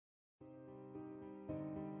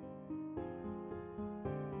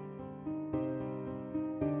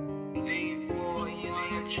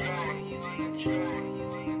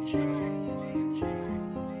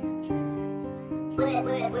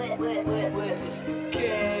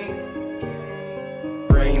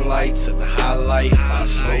Green light to the highlight. I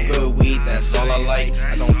smoke good weed, that's all I like.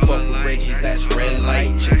 I don't fuck with Reggie, that's red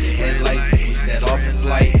light. Check your headlights before you set off a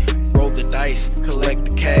flight. Roll the dice, collect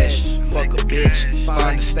the cash. Fuck a bitch,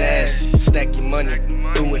 find the stash. Stack your money,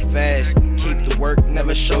 do it fast. Keep the work,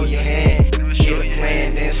 never show your hand. Get a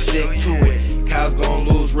plan, then stick to it. Cows gon'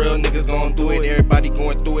 lose, real niggas gon' do it. Everybody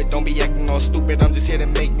going through it, don't be acting all stupid. I'm just here to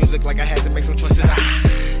make music like I had to make some choices.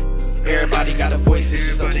 Everybody got a voice, it's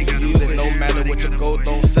just something you use it. No matter what your goal,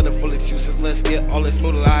 don't settle for excuses. Let's get all this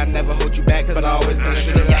smoother. I never hold you back, but I always make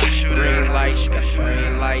sure that green light, she got the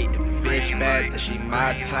green light. If a bitch bad, then she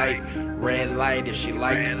my type. Red light, if she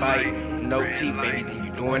like to bite. No teeth, baby, then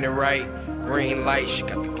you doing it right. Green light, she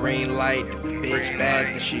got the green light. If a bitch bad,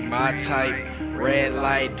 then she my type. Red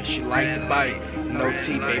light, if she like to bite. No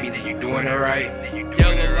teeth, baby, then you doing it right.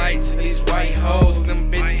 Yellow light to these white hoes.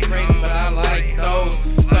 Them bitches crazy, but I like those.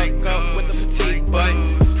 Stuck up with a petite butt.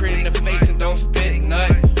 Pretty in the face and don't spit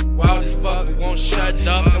nut. Wild as fuck, we won't shut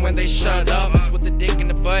up. And when they shut up, it's with the dick in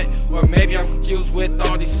the butt. Or maybe I'm confused with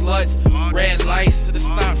all these sluts. Red lights to the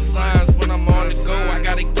stop signs. When I'm on the go, I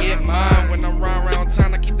gotta get mine. When I'm around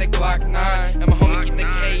town, I keep that Glock 9. And my homie keep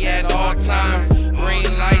that K at all times.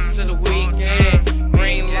 Green light to the weekend.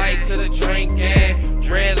 Green light to the drinking.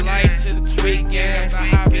 Red light to the tweaking. Have the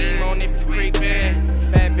high beam on if you creepin'.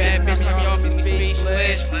 Bad bitch, let me off in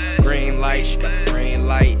speechless. Green light, she got the green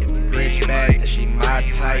light. If the bitch bad, then she my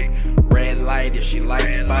type. Red light, if she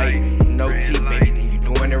like to bite. No teeth, baby, then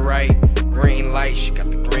you doing it right. Green light, she got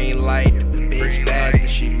the green light. If the bitch bad, then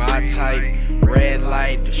she my type. Red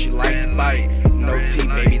light, if she like to bite. No teeth,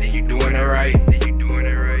 baby,